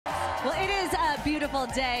Well, it is a beautiful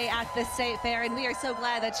day at the State Fair, and we are so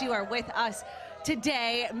glad that you are with us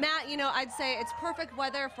today. Matt, you know, I'd say it's perfect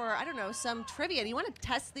weather for, I don't know, some trivia. Do you want to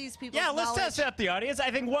test these people's knowledge? Yeah, let's test out the audience. I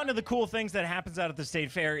think one of the cool things that happens out at the State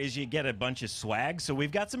Fair is you get a bunch of swag. So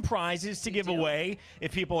we've got some prizes to give away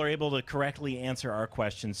if people are able to correctly answer our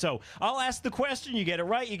questions. So I'll ask the question. You get it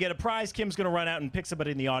right, you get a prize. Kim's going to run out and pick somebody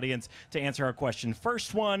in the audience to answer our question.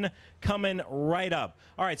 First one coming right up.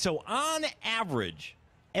 All right, so on average,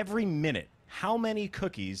 every minute, how many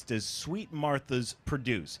cookies does Sweet Martha's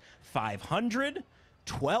produce? 500,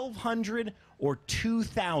 1,200, or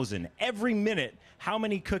 2,000? Every minute, how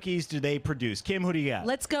many cookies do they produce? Kim, who do you got?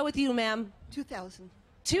 Let's go with you, ma'am. 2,000.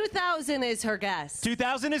 2,000 is her guess.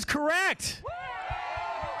 2,000 is correct.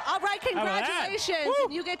 All right, congratulations.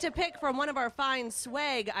 Woo! You get to pick from one of our fine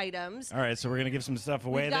swag items. All right, so we're going to give some stuff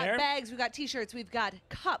away We've got there. bags, we've got T-shirts, we've got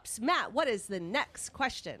cups. Matt, what is the next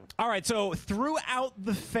question? All right, so throughout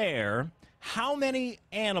the fair, how many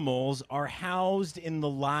animals are housed in the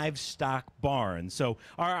livestock barn? So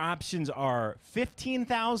our options are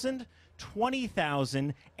 15,000,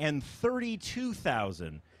 20,000, and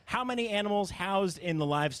 32,000. How many animals housed in the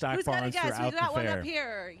livestock Who's got a barns guess? throughout We got the one fair? up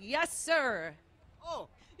here. Yes, sir. Oh,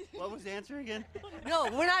 what was the answer again? No,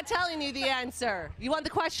 we're not telling you the answer. You want the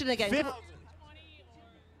question again?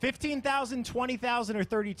 15,000, 20,000, or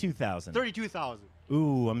 32,000? 32,000.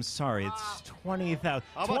 Ooh, I'm sorry. It's 20,000.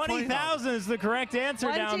 How about 20,000 is the correct answer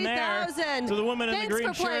down there. 20,000. To the woman in the green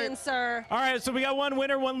Thanks for playing, shirt. sir. All right, so we got one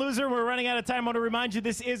winner, one loser. We're running out of time. I want to remind you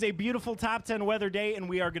this is a beautiful top 10 weather day, and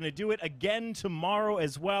we are going to do it again tomorrow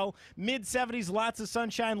as well. Mid-70s, lots of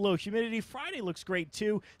sunshine, low humidity. Friday looks great,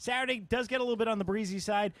 too. Saturday does get a little bit on the breezy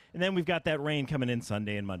side, and then we've got that rain coming in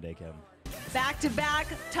Sunday and Monday, Kevin. Back-to-back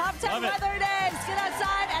top 10 Love it. weather days. Get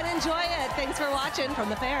outside and enjoy it. Thanks for watching from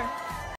the fair.